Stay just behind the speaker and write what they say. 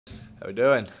How we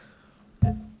doing?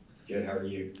 Good. How are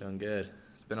you? Doing good.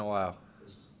 It's been a while.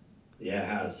 Yeah, it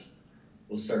has.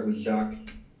 We'll start with Jacques.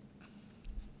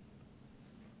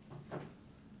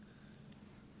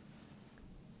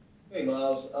 Hey,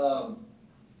 Myles.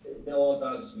 It's been a long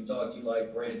time since we talked to you.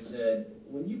 Like Brennan said,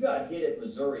 when you got hit at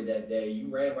Missouri that day, you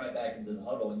ran right back into the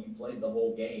huddle and you played the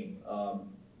whole game.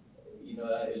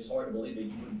 It's hard to believe that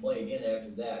you wouldn't play again after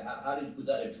that. Was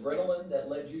that adrenaline that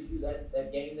led you through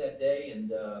that game that day?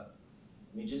 And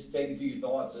just take me through your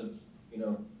thoughts of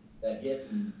that hit,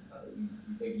 and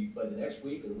you think you play the next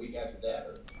week or the week after that,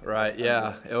 or Right.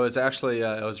 Yeah. It was actually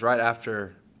it was right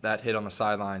after that hit on the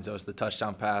sidelines. It was the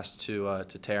touchdown pass to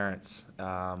Terrence,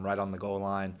 right on the goal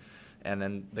line, and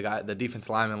then the defense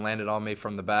lineman landed on me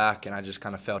from the back, and I just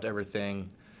kind of felt everything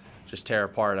just tear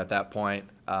apart at that point.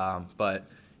 But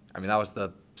I mean, that was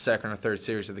the second or third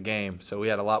series of the game, so we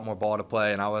had a lot more ball to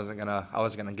play, and I wasn't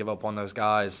gonna give up on those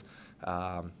guys.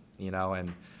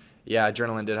 And yeah,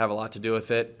 adrenaline did have a lot to do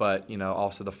with it, but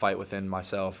also the fight within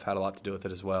myself had a lot to do with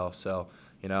it as well. So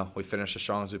we finished as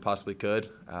strong as we possibly could,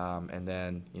 and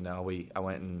then I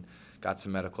went and got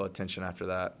some medical attention after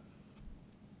that.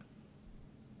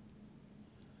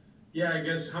 Yeah, I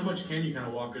guess how much can you kind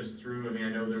of walk us through? I mean, I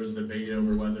know there was a debate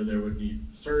over whether there would be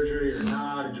surgery or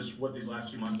not, and just what these last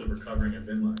few months of recovering have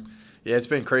been like. Yeah, it's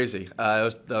been crazy. It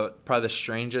was probably the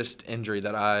strangest injury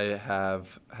that I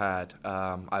have had.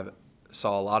 I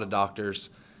saw a lot of doctors.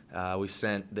 We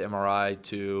sent the MRI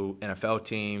to NFL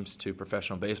teams, to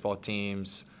professional baseball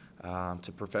teams,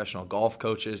 to professional golf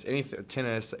coaches, anything,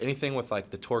 tennis, anything with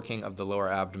like the torquing of the lower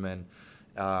abdomen,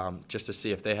 just to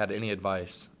see if they had any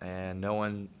advice. And no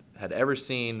one had ever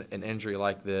seen an injury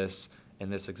like this in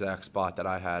this exact spot that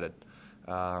I had it.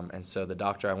 And so the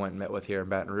doctor I went and met with here in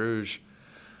Baton Rouge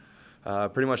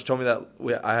pretty much told me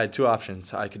that I had two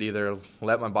options. I could either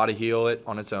let my body heal it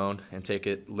on its own and take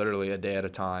it literally a day at a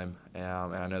time. And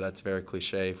I know that's very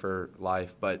cliche for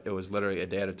life, but it was literally a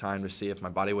day at a time to see if my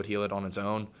body would heal it on its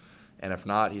own. And if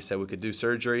not, he said we could do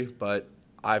surgery, but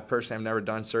I personally have never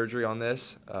done surgery on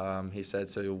this. He said,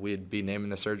 so we'd be naming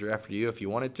the surgery after you if you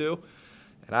wanted to.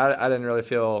 And I didn't really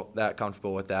feel that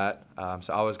comfortable with that.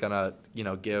 So I was going to,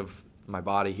 give my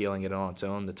body healing it on its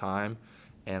own the time.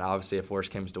 And obviously, if worse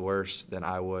came to worse, then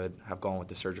I would have gone with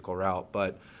the surgical route.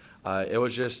 But it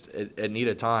was just, it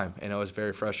needed time. And it was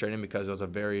very frustrating because it was a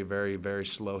very, very, very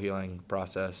slow healing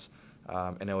process.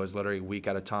 And it was literally a week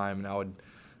at a time. And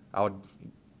I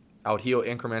would heal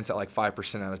increments at like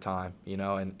 5% at a time,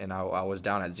 and I was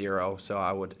down at 0. So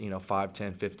I would, 5,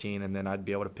 10, 15, and then I'd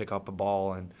be able to pick up a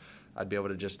ball and I'd be able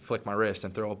to just flick my wrist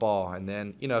and throw a ball. And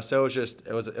then, so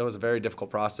it was a very difficult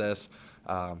process.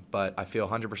 But I feel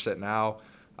 100% now.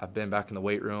 I've been back in the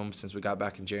weight room since we got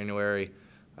back in January.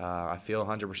 I feel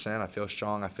 100%. I feel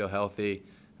strong. I feel healthy.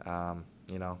 And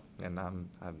I'm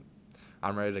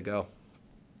ready to go.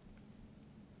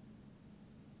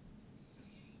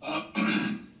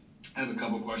 I have a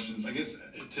couple questions. I guess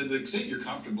to the extent you're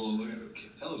comfortable,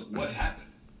 tell us what happened.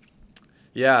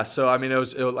 Yeah, so I mean, it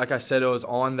was like I said, it was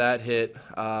on that hit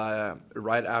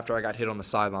right after I got hit on the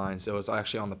sidelines. It was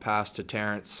actually on the pass to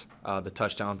Terrence, the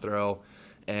touchdown throw,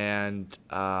 and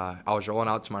I was rolling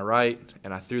out to my right,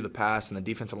 and I threw the pass, and the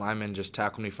defensive lineman just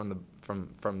tackled me from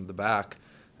the back,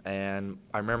 and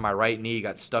I remember my right knee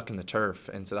got stuck in the turf,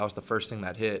 and so that was the first thing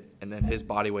that hit, and then his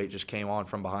body weight just came on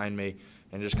from behind me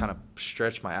and just kind of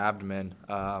stretched my abdomen.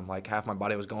 Like half my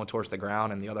body was going towards the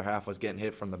ground, and the other half was getting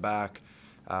hit from the back.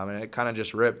 And it kind of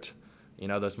just ripped,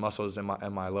 those muscles in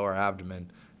my lower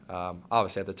abdomen.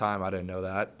 Obviously, at the time, I didn't know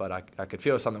that, but I could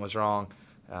feel something was wrong.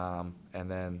 And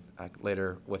then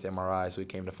later with MRIs, we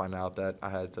came to find out that I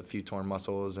had a few torn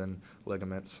muscles and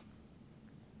ligaments.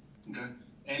 Okay.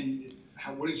 And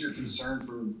what is your concern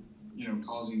for,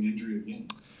 causing injury again?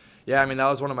 Yeah, I mean, that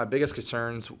was one of my biggest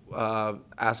concerns, going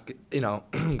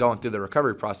through the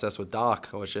recovery process with Doc,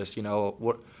 was just,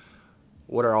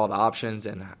 what are all the options,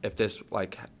 and if this,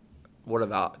 what are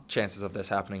the chances of this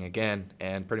happening again?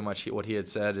 And pretty much what he had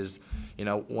said is,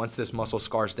 once this muscle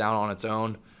scars down on its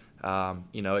own,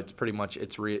 it's pretty much,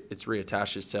 it's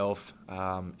reattached itself,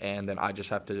 and then I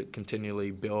just have to continually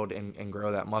build and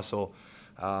grow that muscle.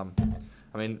 I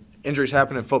mean, injuries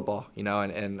happen in football,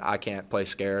 and I can't play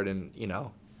scared, and,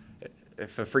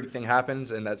 if a freak thing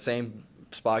happens and that same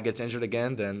spot gets injured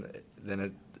again, then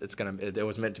it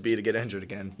was meant to be to get injured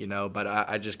again, But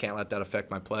I just can't let that affect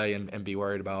my play and be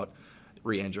worried about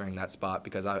re-injuring that spot,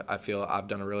 because I feel I've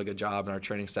done a really good job, and our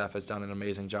training staff has done an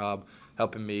amazing job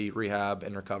helping me rehab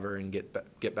and recover and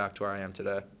get back to where I am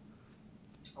today.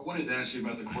 I wanted to ask you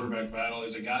about the quarterback battle.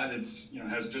 As a guy that's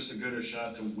has just as good a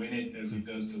shot to win it as he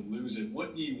does to lose it,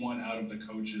 what do you want out of the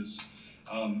coaches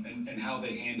and how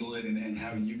they handle it and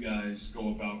how you guys go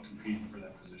about competing for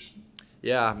that position.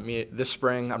 Yeah, I mean, this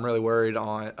spring I'm really worried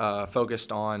on,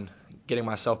 focused on getting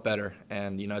myself better.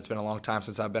 And, it's been a long time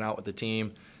since I've been out with the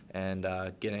team and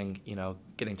getting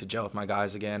to gel with my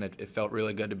guys again. It felt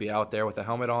really good to be out there with a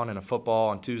helmet on and a football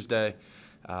on Tuesday.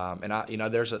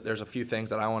 There's a few things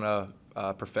that I want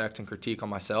to perfect and critique on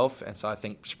myself. And so I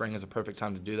think spring is a perfect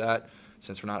time to do that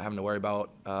since we're not having to worry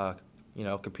about,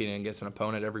 competing against an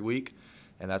opponent every week.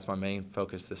 And that's my main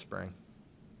focus this spring.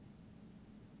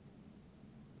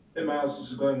 Hey Myles,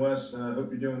 this is Glenn West.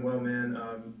 Hope you're doing well, man.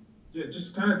 Yeah,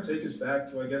 just kind of take us back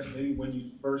to, I guess, maybe when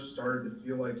you first started to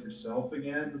feel like yourself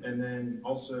again, and then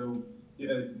also,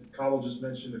 Cobble just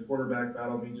mentioned the quarterback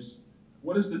battle. I mean, just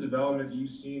what is the development you've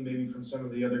seen maybe from some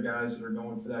of the other guys that are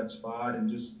going for that spot, and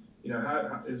just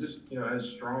how is this as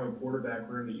strong a quarterback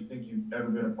room that you think you've ever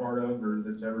been a part of, or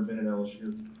that's ever been at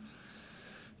LSU?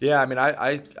 Yeah, I mean,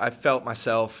 I felt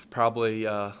myself probably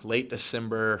late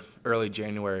December, early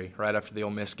January, right after the Ole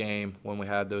Miss game when we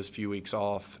had those few weeks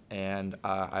off. And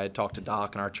I had talked to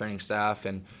Doc and our training staff,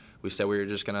 and we said we were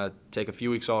just going to take a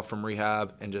few weeks off from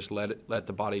rehab and just let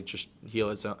the body just heal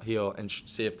and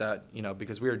see if that,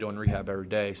 because we were doing rehab every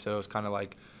day. So it was kind of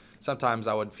like sometimes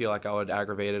I would feel like I would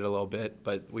aggravate it a little bit,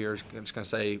 but we were just going to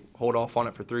say hold off on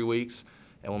it for 3 weeks,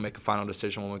 and we'll make a final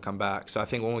decision when we come back. So I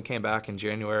think when we came back in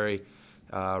January,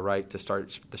 right to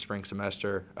start the spring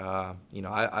semester,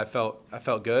 I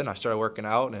felt good, and I started working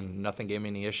out, and nothing gave me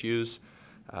any issues,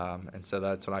 and so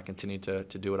that's when I continued to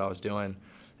do what I was doing.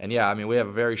 And yeah, I mean, we have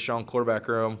a very strong quarterback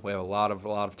room. We have a lot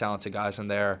of talented guys in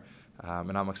there,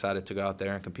 and I'm excited to go out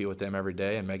there and compete with them every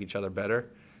day and make each other better.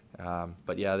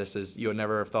 But yeah, you would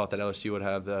never have thought that LSU would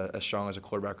have as strong as a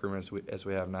quarterback room as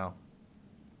we have now.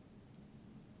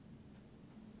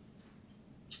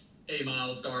 Hey,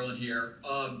 Myles, Garland here.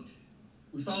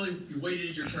 You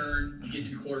waited your turn. You get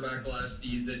to be quarterback last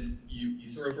season.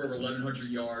 You throw for over 1,100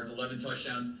 yards, 11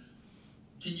 touchdowns.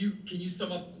 Can you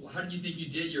sum up? How did you think you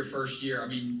did your first year? I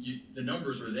mean, the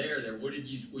numbers were there. What did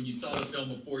when you saw the film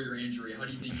before your injury? How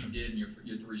do you think you did in your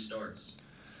 3 starts?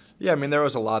 Yeah, I mean, there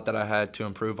was a lot that I had to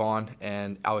improve on,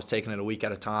 and I was taking it a week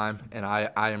at a time. And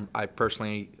I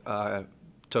personally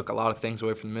took a lot of things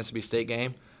away from the Mississippi State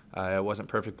game. It wasn't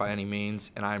perfect by any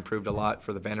means, and I improved a lot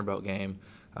for the Vanderbilt game.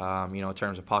 In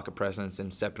terms of pocket presence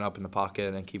and stepping up in the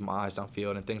pocket and keeping my eyes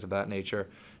downfield and things of that nature.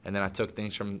 And then I took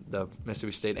things from the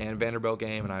Mississippi State and Vanderbilt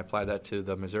game, and I applied that to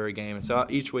the Missouri game. And so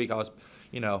each week I was,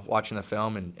 watching the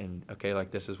film and okay,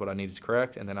 like this is what I needed to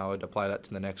correct, and then I would apply that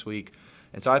to the next week.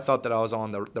 And so I thought that I was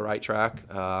on the right track.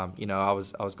 I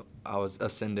was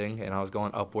ascending and I was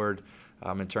going upward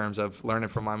in terms of learning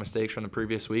from my mistakes from the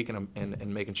previous week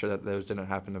and making sure that those didn't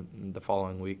happen the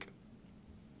following week.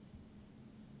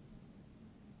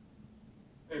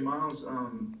 Hey Myles,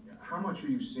 how much are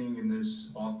you seeing in this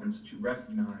offense that you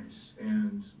recognize,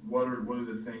 and what are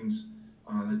the things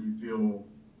that you feel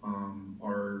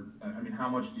how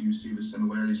much do you see the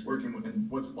similarities working with, and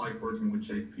what's it like working with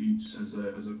Jake Peets as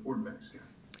a quarterbacks guy?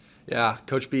 Yeah,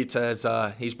 Coach Beats has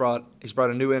he's brought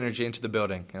a new energy into the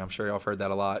building, and I'm sure y'all have heard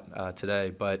that a lot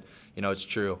today. But it's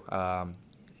true.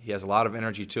 He has a lot of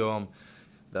energy to him.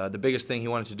 The biggest thing he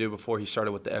wanted to do before he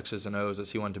started with the X's and O's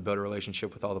is he wanted to build a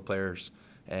relationship with all the players,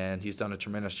 and he's done a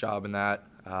tremendous job in that.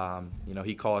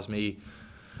 He calls me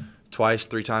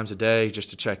 2-3 times a day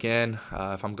just to check in.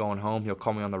 If I'm going home, he'll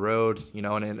call me on the road,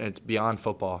 and it's beyond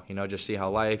football, just see how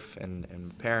life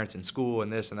and parents and school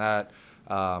and this and that,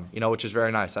 which is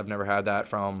very nice. I've never had that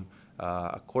from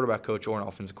a quarterback coach or an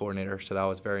offensive coordinator, so that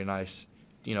was very nice,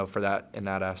 for that in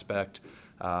that aspect.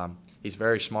 He's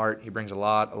very smart. He brings a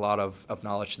lot of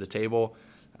knowledge to the table,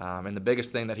 and the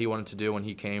biggest thing that he wanted to do when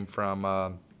he came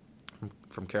from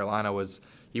Carolina was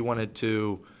he wanted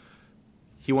to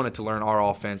learn our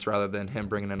offense rather than him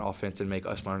bringing an offense and make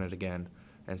us learn it again.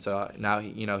 And so now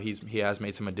he has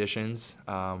made some additions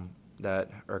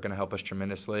that are going to help us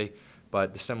tremendously.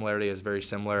 But the similarity is very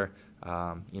similar,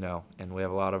 and we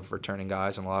have a lot of returning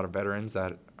guys and a lot of veterans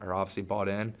that are obviously bought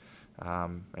in.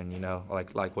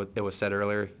 Like what it was said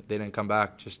earlier, they didn't come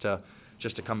back just to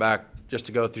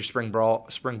go through spring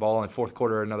ball and fourth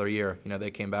quarter another year.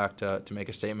 They came back to make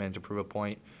a statement, to prove a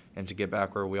point, and to get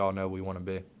back where we all know we want to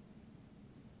be.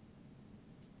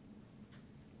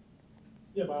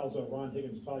 Yeah, Myles, Ron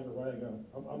Higgins, Tiger Rag.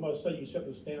 I must say you set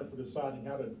the standard for deciding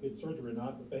how to get surgery or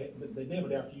not, but they name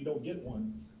it after you don't get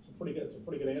one. It's a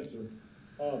pretty good answer.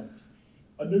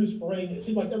 A new spring, it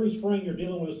seems like every spring you're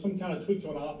dealing with some kind of tweaks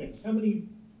on offense. How many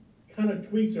kind of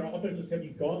tweaks or offenses have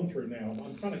you gone through now?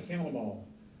 I'm trying to count them all.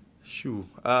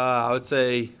 I would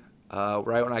say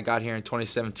right when I got here in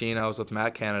 2017, I was with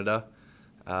Matt Canada.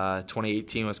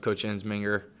 2018 was Coach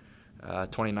Ensminger.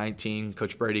 2019,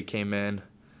 Coach Brady came in.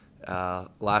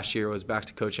 Last year was back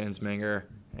to Coach Ensminger,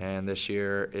 and this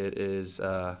year it is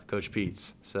Coach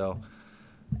Pete's. So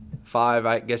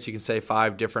I guess you can say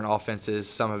 5 different offenses.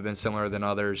 Some have been similar than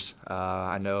others.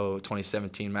 I know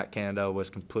 2017 Matt Canada was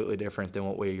completely different than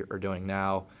what we are doing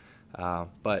now.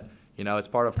 But it's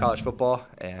part of college football,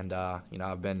 and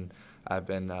I've been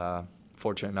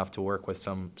fortunate enough to work with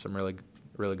some really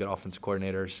good offensive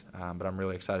coordinators. But I'm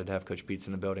really excited to have Coach Pete's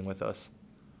in the building with us.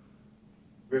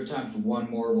 We have time for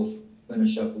one more. We'll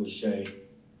finish up with Shay.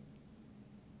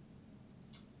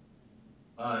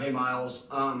 Hey, Myles.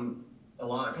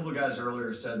 A couple of guys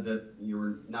earlier said that you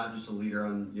were not just a leader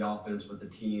on the offense, but the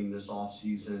team this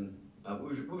offseason. What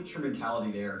was your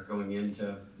mentality there going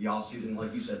into the offseason?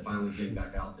 Like you said, finally getting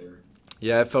back out there.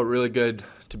 Yeah, it felt really good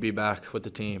to be back with the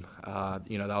team. That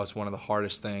was one of the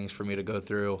hardest things for me to go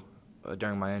through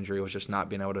during my injury, was just not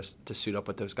being able to suit up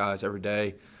with those guys every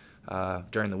day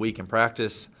during the week in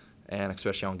practice, and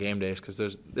especially on game days, because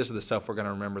this is the stuff we're going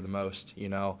to remember the most,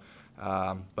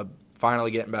 But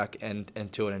finally getting back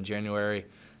into it in January,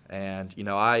 and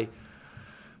I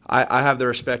have the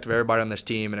respect of everybody on this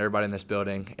team and everybody in this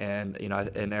building, and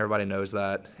and everybody knows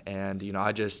that, and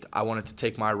I wanted to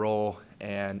take my role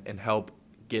and help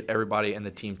get everybody in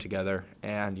the team together,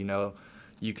 and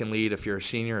you can lead if you're a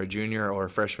senior, a junior, or a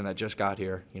freshman that just got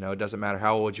here. It doesn't matter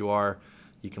how old you are.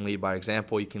 You can lead by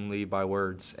example. You can lead by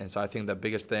words. And so I think the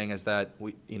biggest thing is that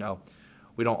we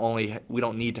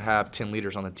don't need to have 10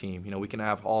 leaders on the team. We can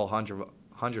have all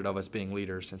 100 of us being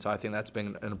leaders. And so I think that's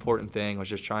been an important thing, was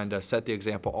just trying to set the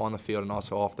example on the field and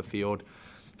also off the field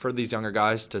for these younger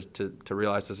guys to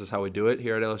realize this is how we do it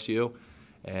here at LSU.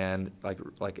 And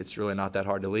like it's really not that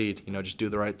hard to lead. Just do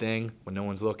the right thing when no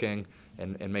one's looking,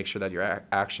 and make sure that your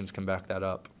actions can back that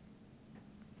up.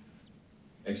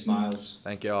 Thanks, Myles.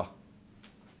 Thank y'all.